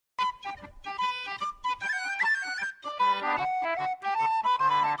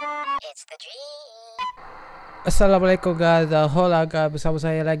Assalamualaikum guys, hola guys, bersama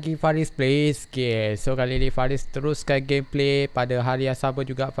saya lagi Faris Plays Game. So kali ni Faris teruskan gameplay. Pada hari yang sama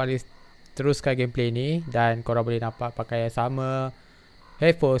juga Faris teruskan gameplay ni. Dan korang boleh nampak pakaian sama,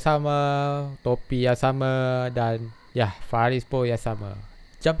 headphone sama, topi yang sama. Dan ya, Faris pun yang sama,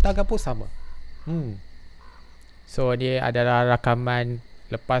 jam tangan pun sama. So ni adalah rakaman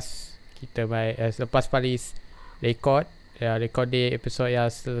lepas kita main, lepas Faris record recording episod yang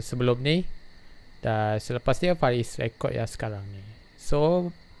sebelum ni. Dan selepas dia Faris record yang sekarang ni. So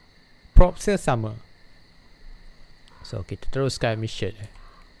propsnya sama. So kita teruskan mission.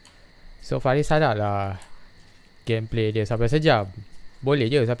 So Faris sadar lah gameplay dia sampai sejam. Boleh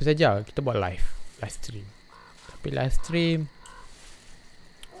je sampai sejam. Kita buat live stream. Tapi live stream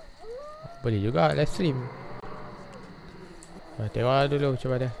boleh juga live stream. Tengok dulu macam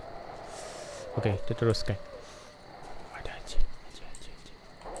mana. Okay, kita teruskan.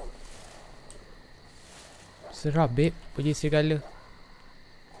 Seram babe, bunyi serigala.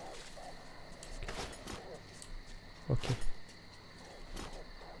 Okay.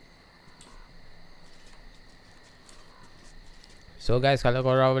 So guys, kalau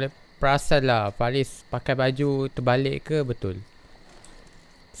korang boleh perasan lah, Faris pakai baju terbalik ke betul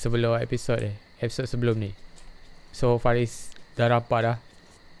sebelum episod sebelum ni. So Faris dah nampak dah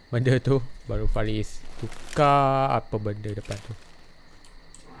benda tu. Baru Faris tukar apa benda depan tu.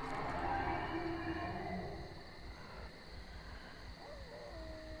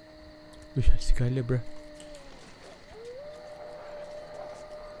 Uish, segala bro.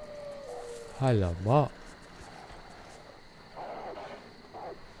 Alamak.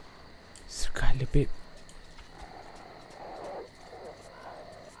 Segala babe.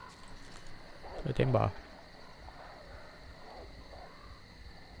 Saya tembak.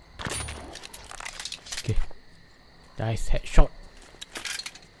 Okay. Nice headshot.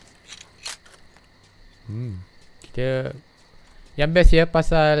 Kita yang best ya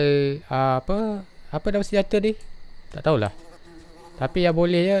pasal apa nama senjata ni tak tahulah. Tapi yang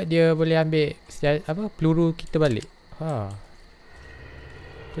boleh ya, dia boleh ambil senjata, peluru kita balik.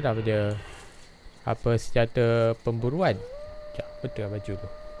 Tu dah dia senjata pemburuan. Sekejap, betul baju tu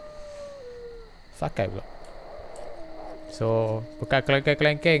sakai pula. So bukan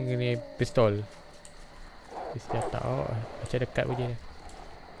kelengkeng ni pistol. Senjata macam dekat bunyi ni.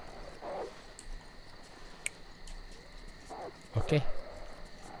 Okay.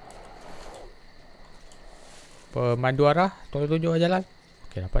 Pemandu arah, tolong tunjuk jalan.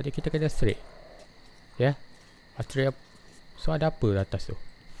 Okay, nampak je kita kena straight. Ya. Straight. So ada apa atas tu?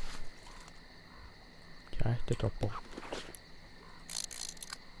 Okay, kita teropong.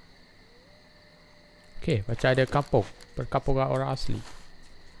 Okay, macam ada kampung. Perkampungan orang asli.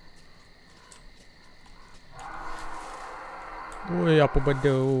 Ui, apa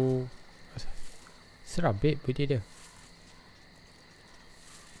benda? Seram babe bunyi dia.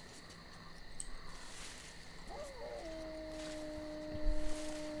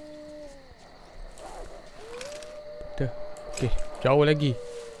 Okay, jauh lagi.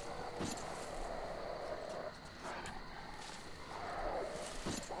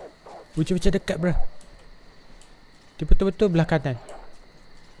 Macam dekat bro. Dia betul-betul belah kanan.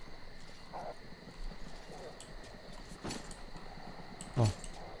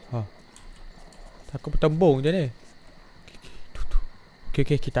 Takut bertembung je ni.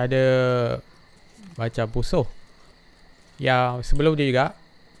 Okay, kita ada macam musuh yang sebelum dia juga.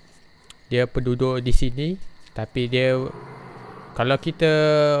 Dia penduduk di sini. Tapi dia, kalau kita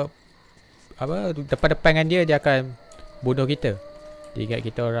depan-depan dengan dia, dia akan bunuh kita. Dia ingat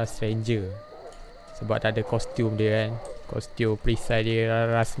kita orang stranger sebab tak ada kostum dia kan. Kostum perisai dia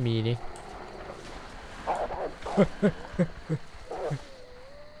rasmi ni.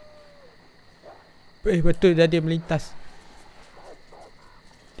 Betul dah dia melintas.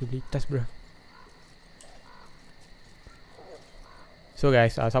 Dia melintas bro. So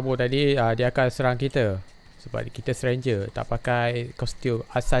guys, sambung tadi, dia akan serang kita sebab kita stranger, tak pakai kostum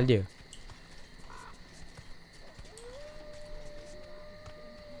asal dia.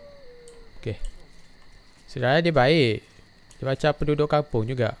 Okay. Sebenarnya dia baik. Dia macam penduduk kampung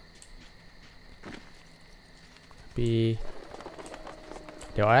juga. Tapi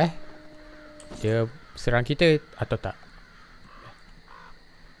tengok dia serang kita atau tak.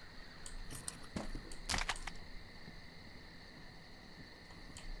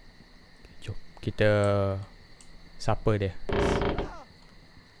 Jom kita sapa dia.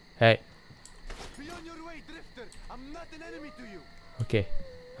 Hey. Okay.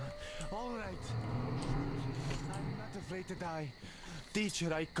 All right. I'm not afraid to die.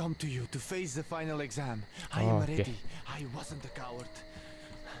 Teacher, I come to you to face the final exam. I am ready. I wasn't a coward.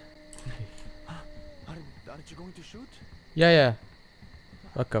 Aren't you going to shoot? Ya.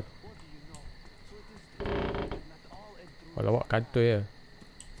 Welcome. What do you know? So it is true. Not all intruders. Oh, lawak kantoi ya.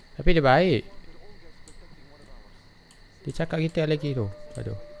 Tapi dia baik. They're all guys protecting one of ours. Dia cakap kita lagi tu.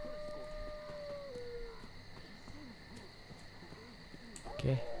 Aduh.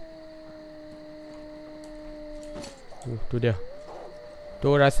 Okay. Tu dia. Tu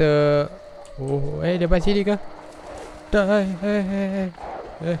rasa. Oh, dia pasal sini ke? Tak,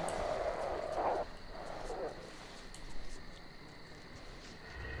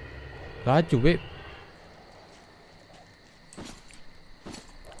 Laju, babe.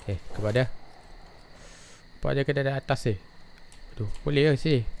 Kepada. Apa dia kena dari atas ni? Aduh, boleh ke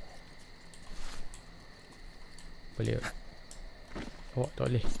sini? Boleh ke? Oh, tak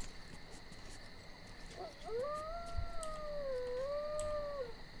boleh.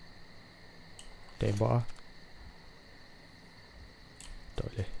 Tembak lah. Tak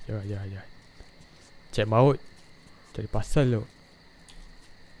boleh. Jangan. Cek maut. Cari pasal tu.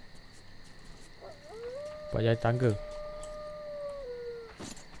 Payah tangga.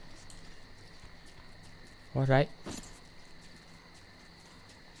 Alright.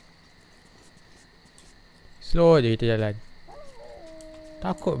 Slow je kita jalan.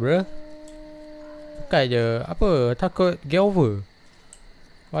 Takut bro. Bukan je. Apa? Takut get over.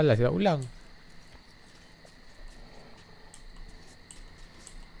 Walah saya nak ulang.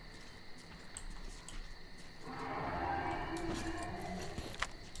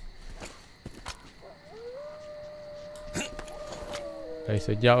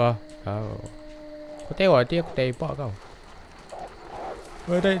 Sejak lah. Oh. Kau tengok nanti aku tembak kau.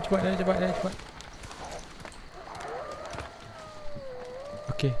 Dah cepat.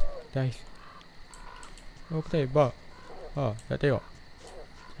 Okay, nice. Oh, aku tembak. Dah tengok.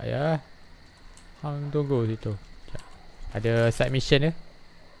 Saya hang tunggu situ. Ada side mission ke?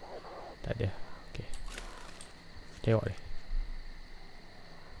 Tak ada. Okay. Tengok ni.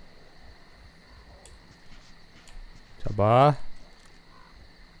 Sabar.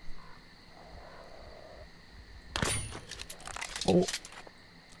 Oh.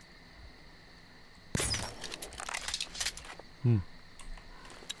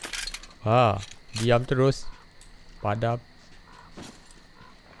 Diam terus. Padam.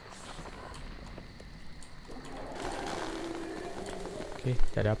 Okay,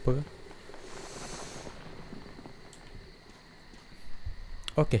 tak ada apa.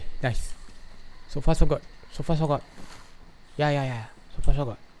 Okay, nice. So far so good. Ya. So far so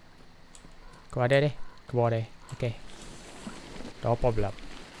good. Kau ada deh. Ke bawah deh. Okay. No problem.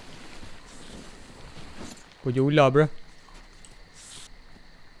 Kau je ular bro.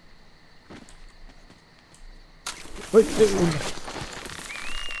 Ular.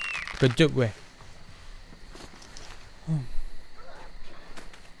 Kejut gue.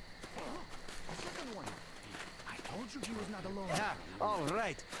 Yeah, all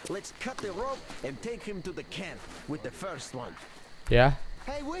right. Let's cut the rope and take him to the camp with the first one. Yeah.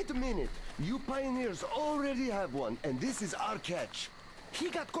 Hey, wait a minute. You pioneers already have one, and this is our catch. He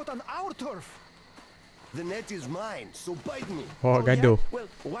got caught on our turf. The net is mine, so bite me. Oh, gaduh. Well,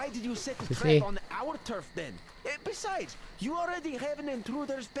 why did you set the See? trap on our turf then? Besides, you already have an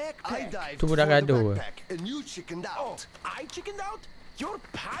intruder's I backpack. dived Tu for budak the gaduh. backpack, and you chickened Oh, out. I chickened out? You're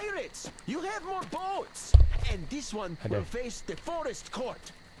pirates. You have more boats. And this one Ada. will face the forest court.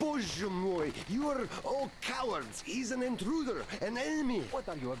 Bozhe moi, you are all cowards. He's an intruder, an enemy. What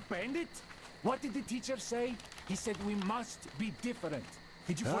are you, a bandit? What did the teacher say? He said we must be different.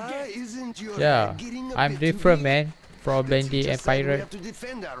 Did you forget? Isn't your Yeah. head getting a I'm bit too different, big? man. From The Bendy teacher and said we Pirate. have to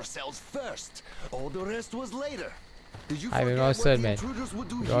defend ourselves first. All the rest was later. Did you I'm forget innocent, what the man. intruders would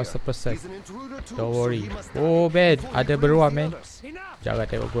do Innocent here? person. He's an intruder too, Don't so worry. he must Oh, die man. before he Ada brings beruang, the man. others. Enough! Jangan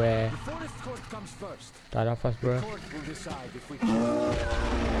tengok gue. The forest court comes first. Tak nafas bro. The court will decide if we can.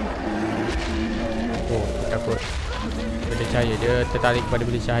 Oh, takut. Benda cahaya. Dia tertarik pada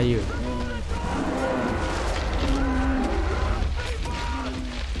benda cahaya.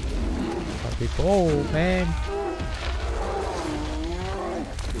 People. Oh, man.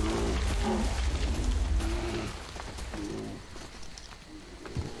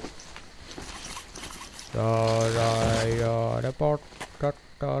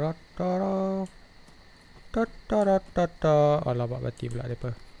 Alamak, mati pula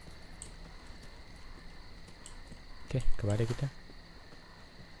mereka. Okay, ke mana kita?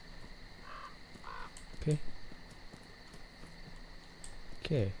 Okay.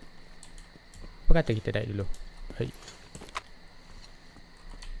 Okay. Apa kata kita naik dulu? Hai.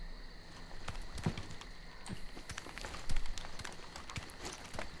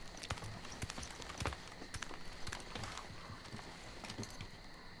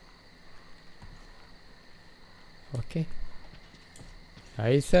 Okay.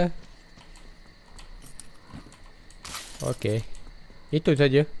 Nice lah. Okay. Itu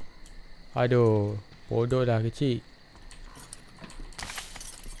saja. Aduh. Bodoh dah kecil.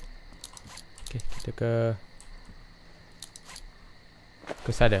 Okay, kita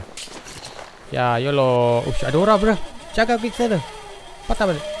ke sana. Ya, YOLO. Ush, ada orang bro. Jangan pergi ke sana. Patah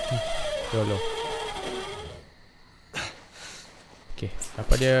balik. YOLO. Okay,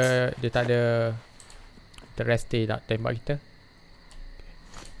 apa dia tak ada terresti nak tembak kita.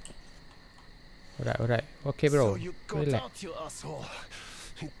 Alright. Okay bro. So you got Relax. out, you asshole.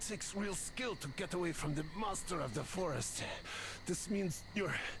 It takes real skill to get away from the master of the forest. This means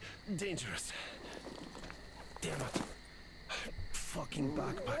you're dangerous. Damn it. Fucking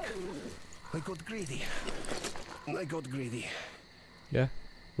backpack. I got greedy. Ya,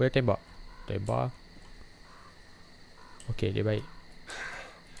 boleh tembak. Tembak. Okay, dia baik.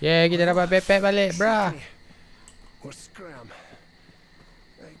 Yeah, kita dapat backpack balik, brah. Or scram.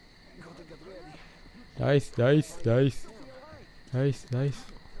 I gotta get ready. Nice.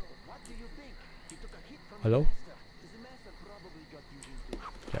 Hello?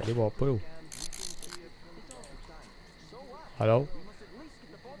 Ya, dia bawa apa tu? Hello?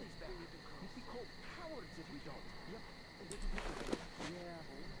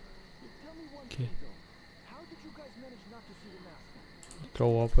 Okay.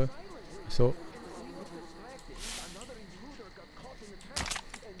 Throw apa? So.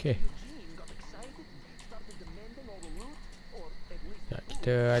 Okay. Ya,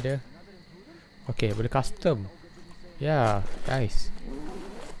 kita ada. Okay, boleh custom. Ya, nice.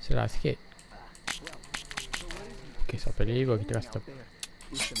 Senang sikit. Okay, sampai ni baru kita custom.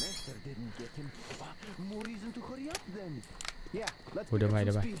 Dah main.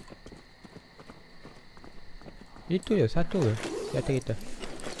 Itu je, satu je. Di atas kita.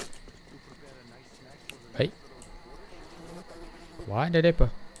 Baik. Wah, ada depa.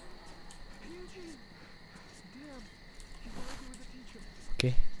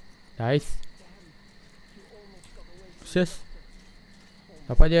 Okay. Nice. Sus.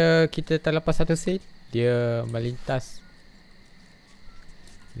 Nampaknya kita terlepas satu scene. Dia melintas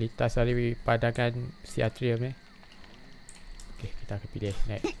dari pandangan si atrium ni. Okay, kita akan pilih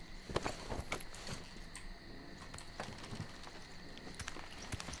naik.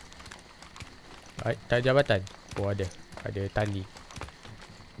 Baik, tak ada jabatan. Oh, ada tali.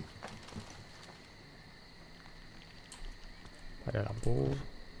 Ada lampu.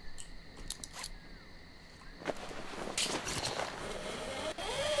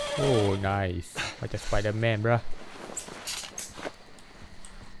 Oh, nice. Macam Spider-Man, brah.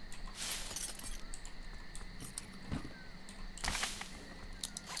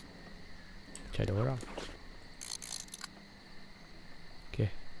 Macam ada orang. Okay.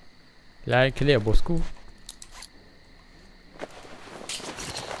 Line clear, bosku.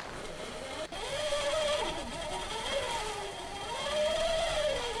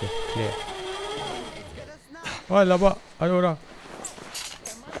 Okay, clear. Oh, labak. Ada orang.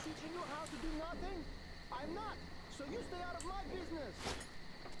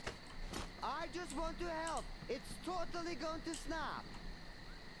 Going to snap.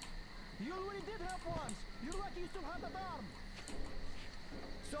 You already did help once. You're lucky you still had that arm.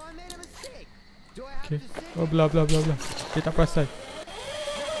 So I made a mistake. Do I have Okay. to say? Oh, blah. Dia tak perasan.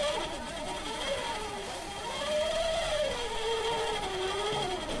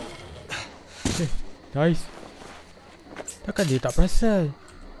 Okay, nice. Takkan dia tak perasan?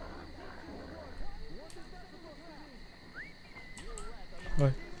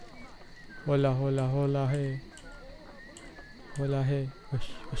 Oi. Hola, hey. Hola, hey.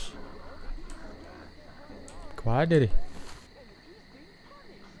 Ush. Kemana dia?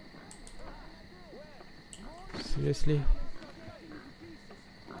 Seriously?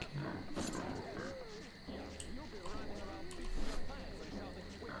 Okay.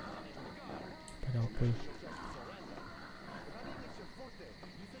 Pada apa?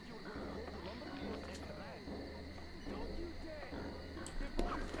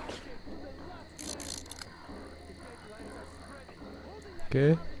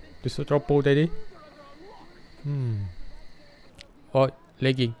 Okay, dia suruh teropong tadi. Oh,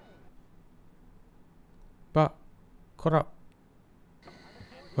 lagging. Pak, korap.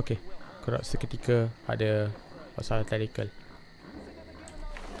 Okay, korap seketika ada masalah technical.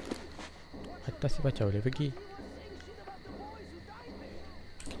 Atas ni macam boleh pergi.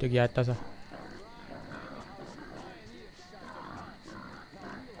 Kita pergi atas lah.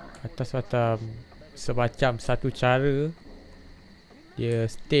 Atas macam semacam satu cara dia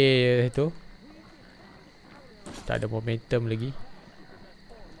stay tu. Tak ada momentum lagi.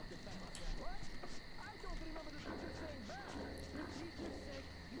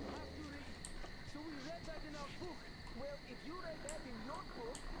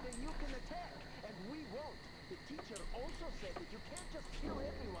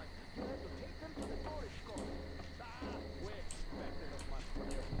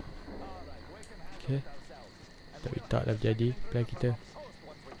 Tak dah jadi plan kita.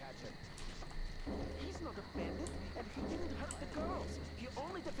 He's not a bandit, and he didn't hurt the girls. He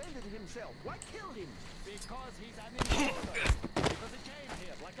only defended himself. Why kill him? Because he's an intruder. Because he came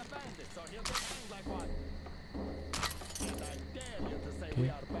here like a bandit, so he'll get hanged like one. And I dare you to say we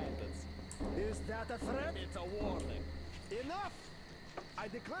are bandits. Is that a threat? It's a warning. Enough! I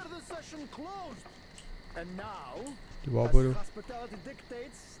declare the session closed. And now, Di bawah as apa tu? hospitality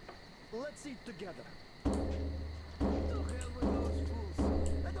dictates, let's eat together. To hell with those fools.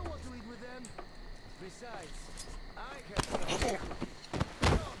 I don't want to eat with them. Besides, I have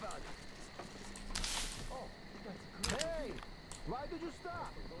know about it. Oh, hey! Why did you stop?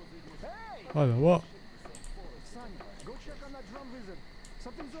 Hey! Alamak. Son, go check on that drum wizard.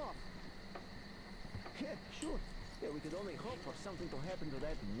 Something's off. Yeah, sure. Yeah, we could only hope for something to happen to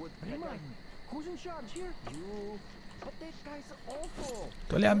that woodpecker. Remind me, who's in charge here? You. But that guy's awful.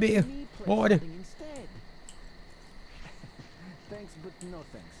 Tak boleh ambil ke? Me play Bawa dia. something instead. Thanks, but no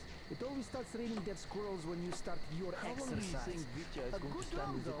thanks. It always starts raining dead squirrels when you start your exercise. A good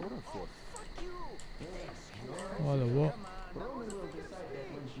drum, though. Oh, fuck you. Alamak. Roman will decide that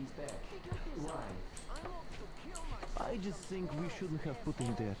when she's back. Why? I just think we shouldn't have put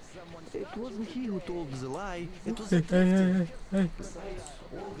him there. It wasn't he who told the lie. It was the Hey.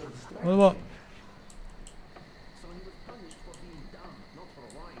 Alamak. So he was punished for being dumb, not for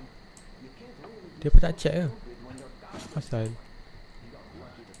lying. You can't really Dia pun tak check ke? when you're dumb. Asal.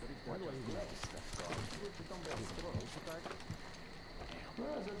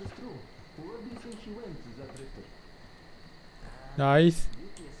 Well, that is true. Where do you think she went, that drifter? Nice.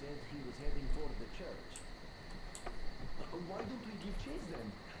 Lydia said he was heading for the church. Why don't we give chase then?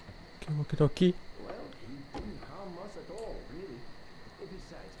 Okay, walkie-talkie. Well, he didn't harm us at all, really.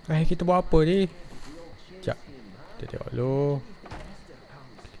 Besides, Kita buat apa ni? we all chased Sekejap. him, huh? Kita tengok dulu. If the master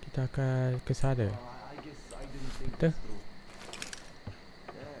comes. Kita akan ke sana. I guess I didn't think Betul? this through.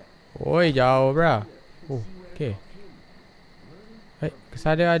 Oi, jauh bra. Oh, okay. Ke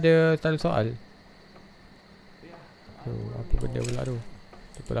sana ada tak ada soal. Oh, apa benda pula tu?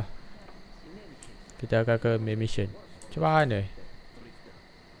 Tak apalah. Kita akan ke main mission. Macam mana?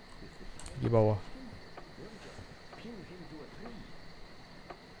 Di bawah. Pin him to a tree.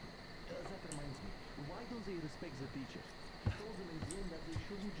 That reminds me. Why don't they respect the teacher? Told them in the end that they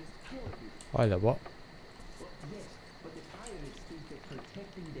shouldn't just kill people. Alamak. Well, yes, but the pirates think that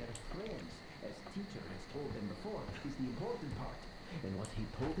protecting their friends, as teacher has told them before, is the important part. And what he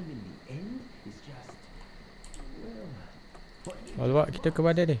told them in the end is just, well, what Alamak, kita ke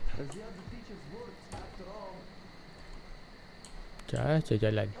mana ni? as the other teacher's words after all. Cari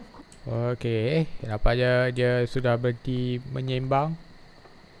jalan. Okey, nampaknya dia sudah berhenti menyembang.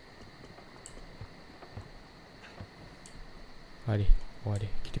 Ni. Wah ni.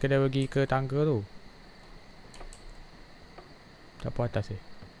 Kita kena pergi ke tangga tu. Tak apa atas ni.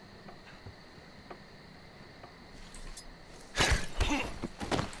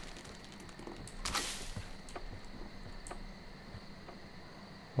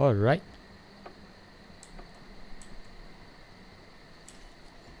 Alright.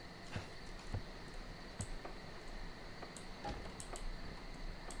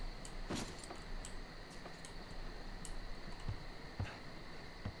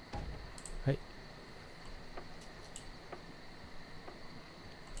 Hai.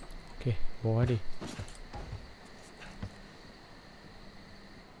 Okay, bawah ni.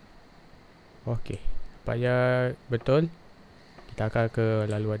 Okay, nampaknya betul. Kita akan ke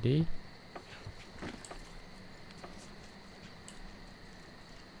laluan ni.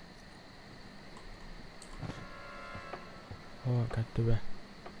 Oh, kata lah.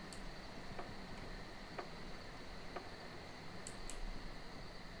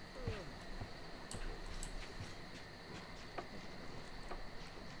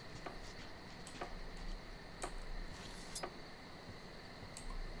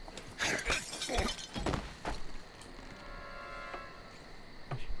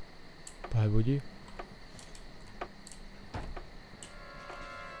 Apa bunyi?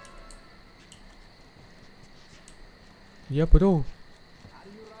 Dia apa tu?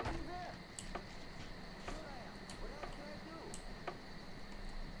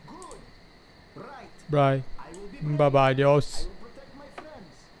 Bye. Bye bye, adios.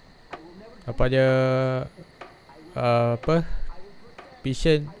 Apa dia apa?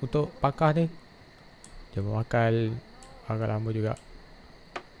 Mission untuk pakar ni. Dia memakan agak lama juga.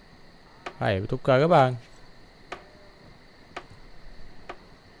 Hai, bertukar ke bang?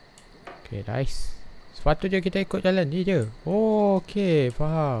 Okay, nice. Sepatutnya kita ikut jalan ni je. Oh, okay,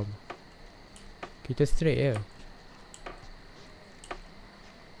 faham. Kita straight je.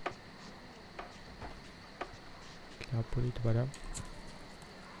 Apa ni terpadam?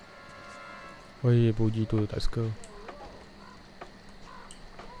 Oi, bunyi tu tak suka.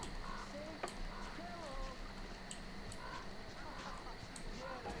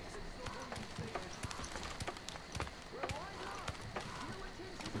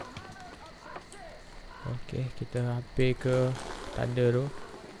 Okay, kita hampir ke tanda tu.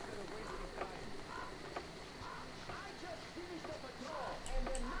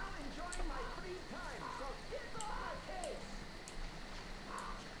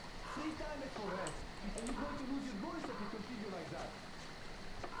 Free time is for rest, and you're going to lose your voice if you continue like that.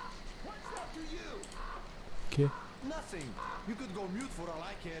 What's up to you? Okay. Nothing. You could go mute for all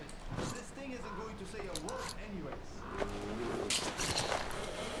I care. This thing isn't going to say a word anyways.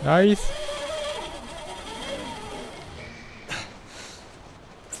 Nice.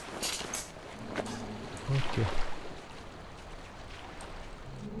 Okay.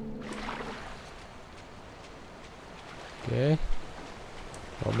 Okay.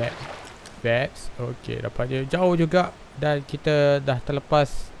 Oh, map. Bats. Okay, dapat dia jauh juga. Dan kita dah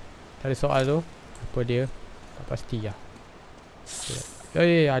terlepas dari soal tu. Apa dia? Tak pasti lah.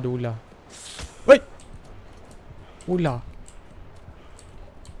 Okay. Ada ular. Woi! Ular.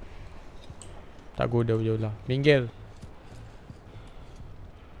 Tak goda punya ular. Minggir.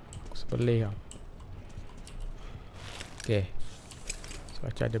 Aku sepelih lah. Okay. So,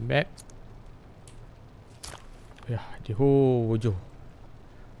 macam ada map. Ya, dia hujung.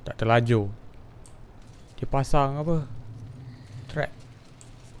 Tak terlajur. Dia pasang apa? Trap.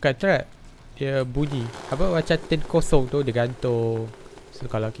 Bukan trap. Dia bunyi. Apa macam tin kosong tu dia gantung. So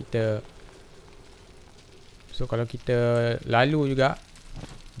kalau kita lalu juga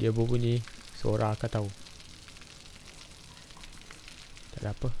dia berbunyi. So orang akan tahu. Tak ada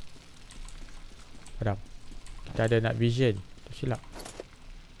apa. Padam. Kita ada night vision. Tak silap.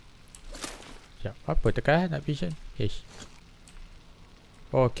 Sekejap. Apa tekan night vision? H.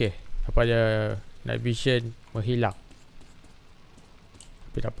 Oh, okay. Apa ada night vision menghilang.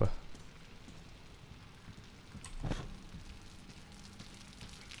 Tapi tak apa.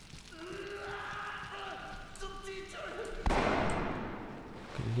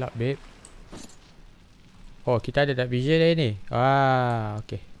 Gelap, babe. Oh, kita ada night vision dah ni. Ah,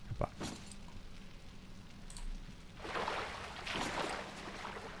 okay. Nampak.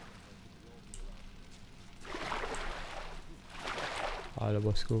 Alah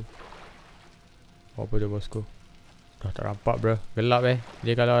bosku. Apa dia bosku? Dah tak nampak bro. Gelap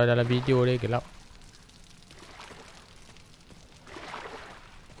dia kalau dalam video dia gelap.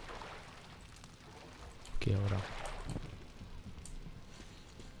 Okay orang.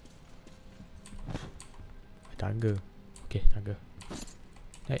 Tangga. Okay tangga.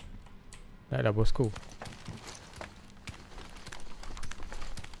 Naik. Naik dah bosku.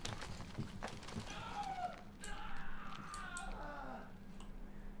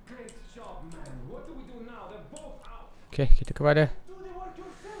 Okay, kita ke mana?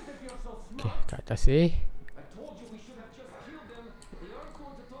 Okay, kat atas ni.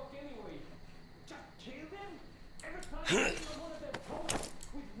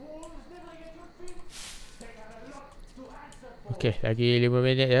 Okay, lagi 5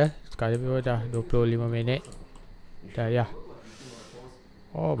 minit ya. Sekarang pun dah 25 minit. Dah ya.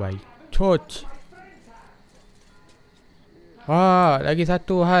 Oh, baik. Coach. Lagi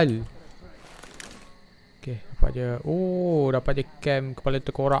satu hal. Okay, dapat je. Oh, dapat je camp kepala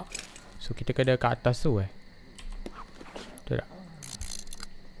terkorak. So, kita kena kat atas tu Betul tak?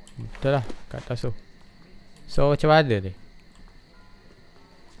 Betul lah, kat atas tu. So, macam mana ni?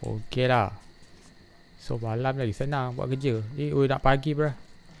 Okay lah. So, malam lagi senang buat kerja. Ni, nak pagi bro.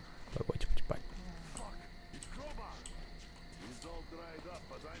 Buat cepat-cepat.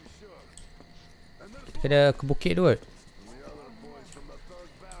 Kita kena ke bukit tu A,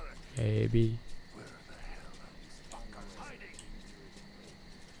 B.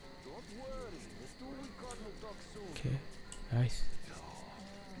 Okay, nice.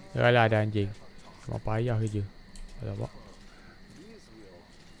 Yalah ada anjing. Memang payah kerja. Alamak.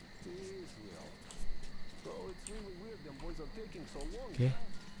 Okay.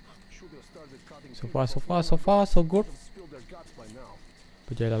 So far, so good.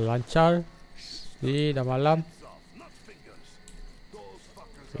 Berjalan lancar. Ni dah malam.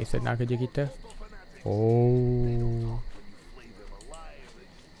 Okay, senang kerja kita. Oh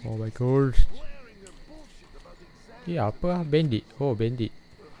my god. Ni apa lah? Bandit. Oh bandit.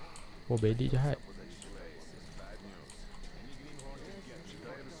 Oh bandit jahat.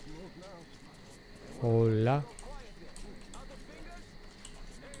 Oh lah.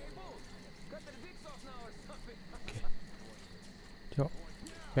 Okay.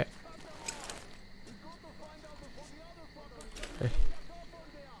 Back.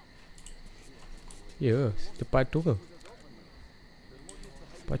 Ya, depan tu ke?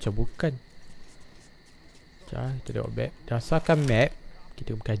 Macam bukan. Sekejap, kita tengok map. Dasarkan map,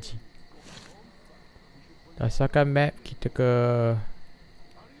 kita mengkaji. Dasarkan map, kita ke...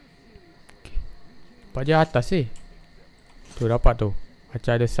 Okay. Pada atas ni. Tu dapat tu.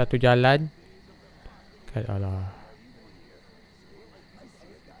 Macam ada satu jalan. Kan, alah.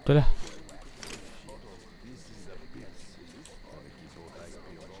 Betul lah.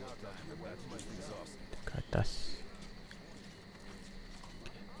 Ke atas.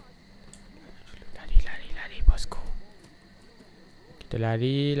 Lari bosku. Kita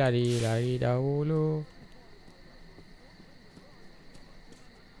lari dahulu.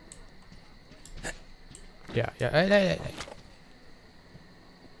 Ya, okay.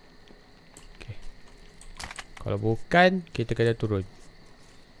 Kalau bukan, kita kena turun.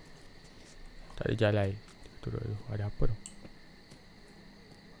 Tak ada jalan. Turun dulu. Ada apa tu?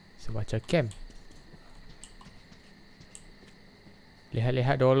 Semacam camp.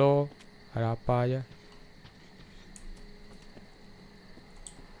 Lihat-lihat dulu. Ada apa je.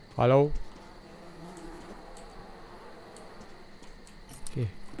 Halo. Okay,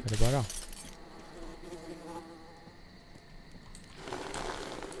 ada barang.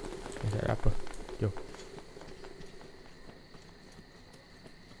 Okay, tak ada apa. Jom.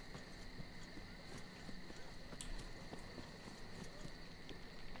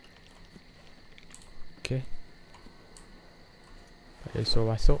 Okay. Tak ada suruh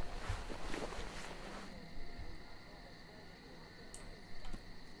masuk.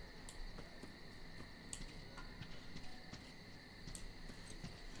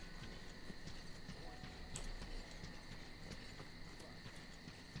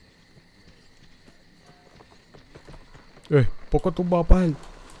 Pokok tumbang apa hal?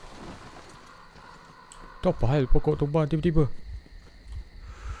 Tu apa hal pokok tumbang tiba-tiba?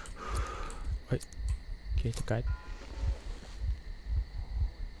 Okay, tekan.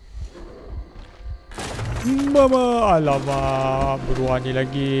 Mama, alamak, beruang ni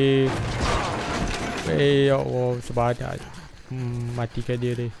lagi. Ya Allah, sebadan. Matikan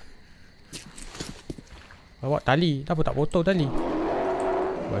dia ni. Bawa tali, kenapa tak potong tali?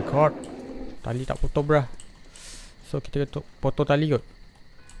 Oh my god. Tali tak potong brah. So kita kena potong tali kot.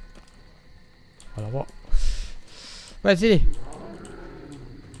 Alamak. Mari sini.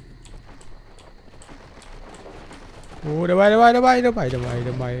 Oh, damai.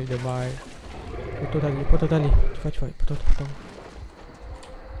 Potong tali. Cepat. Potong.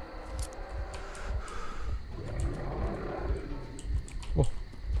 Oh.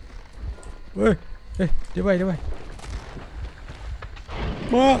 Damai.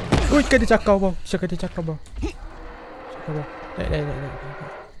 Ma, oi, kena cakap bang. Naik.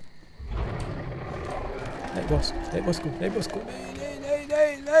 Naik bosku.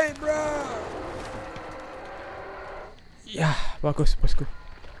 Naik bro. Ya, bagus bosku.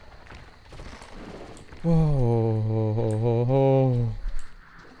 Wow.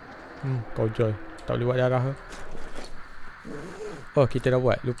 Kau joy. Tak boleh buat darah ke? Oh, kita dah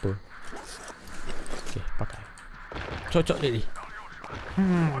buat, lupa. Okay, pakai. Cocok dia ni.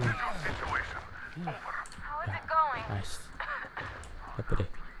 Nice. Apa dia?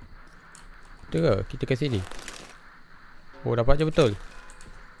 Betul ke? Kita ke sini. Oh, dapat je betul.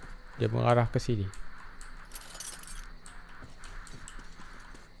 Dia mengarah ke sini.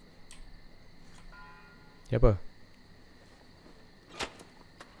 Dia apa?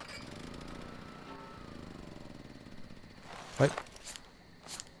 Baik.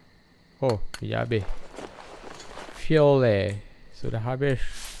 Oh, minyak habis. Fuel sudah habis.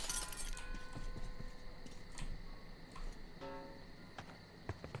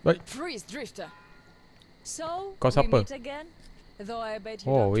 Freeze, Drifter. So, Kau we siapa? meet again. Though I bet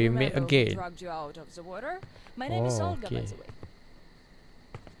you Oh, don't we meet remember again. who dragged you out of the water. My name is Oh, Olga, by okay. the way.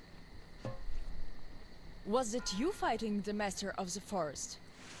 Was it you fighting the master of the forest?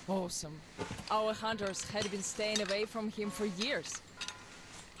 Awesome. Our hunters had been staying away from him for years.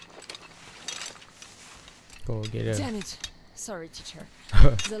 Oh, get Damn it. Sorry, teacher.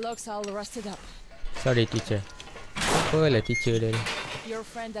 The logs all rusted up. Sorry, teacher. Apalah teacher dia ni. Your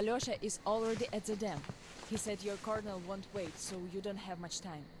friend Alyosha is already at the dam. He said your colonel won't wait, so you don't have much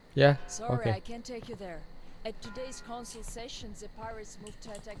time. Ya, Sorry, okay. I can't take you there. At today's council session, the pirates moved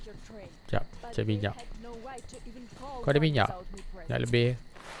to attack your train. Sekejap, But cek they minyak. had no right to even call Kau ada one minyak? without me present. Nak lebih.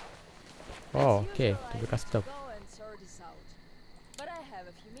 Oh, As okay. usual, I Tunggu need custom. to go and sort this out. But I have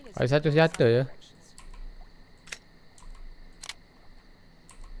a few minutes Ada to satu go senjata some je. directions.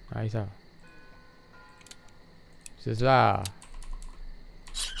 Nice lah. Sus lah.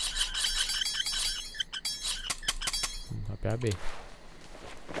 Habis-habis.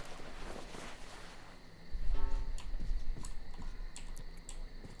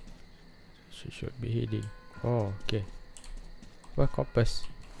 Should be heading. Oh, okay. Where compass?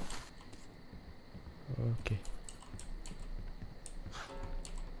 Okay.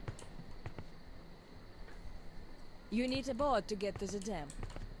 You need a boat to get to the dam.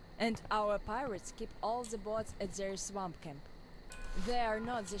 And our pirates keep all the boats at their swamp camp. They are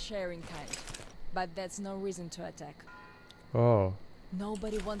not the sharing kind, but that's no reason to attack. Oh.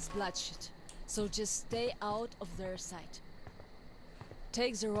 Nobody wants bloodshed, so just stay out of their sight.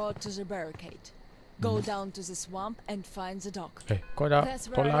 Take the road to the barricade. Go down to the swamp and find the dock. Kau dah That's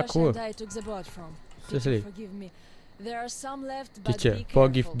where tolak Alyosha aku. and I took the boat from. Seriously? Teacher, forgive me. There are some left, but Teacher, be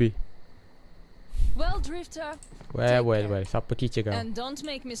forgive careful. me. Well, Drifter, Well, Take care. Siapa teacher kau? and don't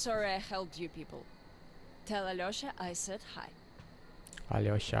make me sorry I helped you people. Tell Alyosha I said hi.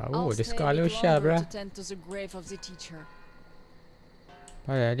 Alyosha. I'll Oh, dia stay suka a bit Alyosha, longer bro. to tend to the grave of the teacher.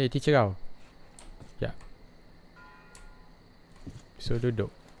 Ni teacher kau. Ya. So duduk.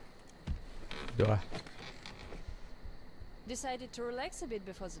 Duduk lah. Decided to relax a bit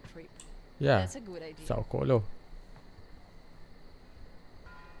before the trip. Ya. That's a good idea. Sakok lo.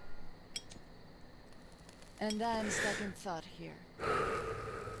 And I'm stuck in thought here.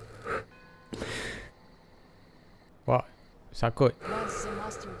 Wah. Sakut. Once the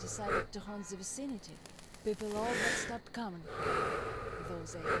master decided to haunt the vicinity, people all but stopped coming, though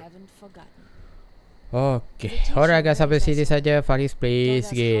they haven't forgotten. Okay. Alright guys, sampai sini saja Faris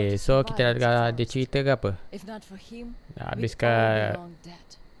Plays game. So kita nak dengar dia cerita ke apa? If not for him, Nak we'd all be habiskan long dead.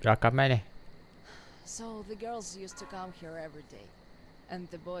 rakaman ni. So the girls used to come here every day, and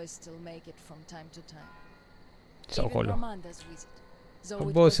the boys still make it from time to time. Sakok Even lo. Roman does visit. Though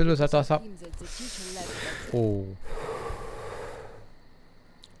it Bos was dulu because satu of asap. him that the teacher left that Oh.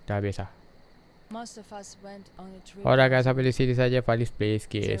 Dah habis lah. most of us went on a trip. Alright guys, sampai di sini saja Faris Plays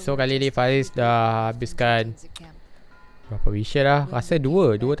game. So kali ni Faris dah habiskan berapa mission lah? Rasa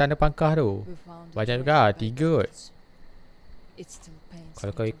dua tanda pangkah tu. Banyak juga, 3 kot.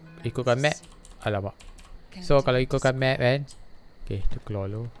 Kalau kau ikutkan map, alamak. So kalau ikutkan map kan, okay, tu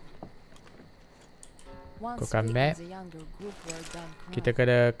keluar dulu. Ikutkan map, kita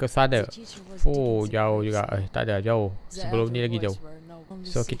kena ke sana. Oh, jauh juga. Tak ada, jauh. Sebelum ni lagi jauh.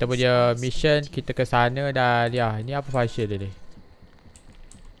 So kita punya mission, kita ke sana dan ya, ni apa function dia ni?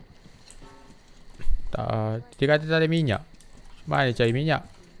 Tak, dia kata tak ada minyak. Mana cari minyak?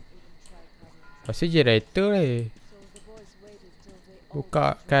 Rasa generator ni.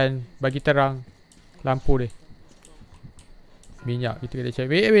 Buka kan, bagi terang lampu ni. Minyak kita kena cari.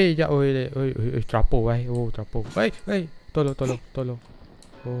 Weh, jap. Oi, trapo weh. Oh, trapo. Weh. Tolong.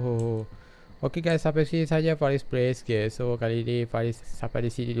 Oh. Okay guys, sampai sini saja Faris Plays game. So kali ni Faris sampai di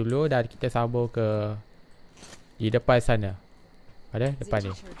sini dulu dan kita sambung ke di depan sana. Ada depan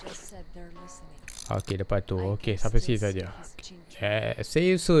ni. Okay, depan tu. Okay, sampai sini saja. Yeah, see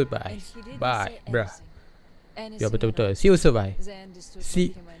you soon, bye. Bye, bruh. Ya betul. See you soon, bye.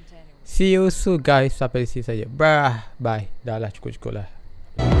 See you soon guys. Sampai di sini saja. Bruh, bye. Dah lah, cukup lah.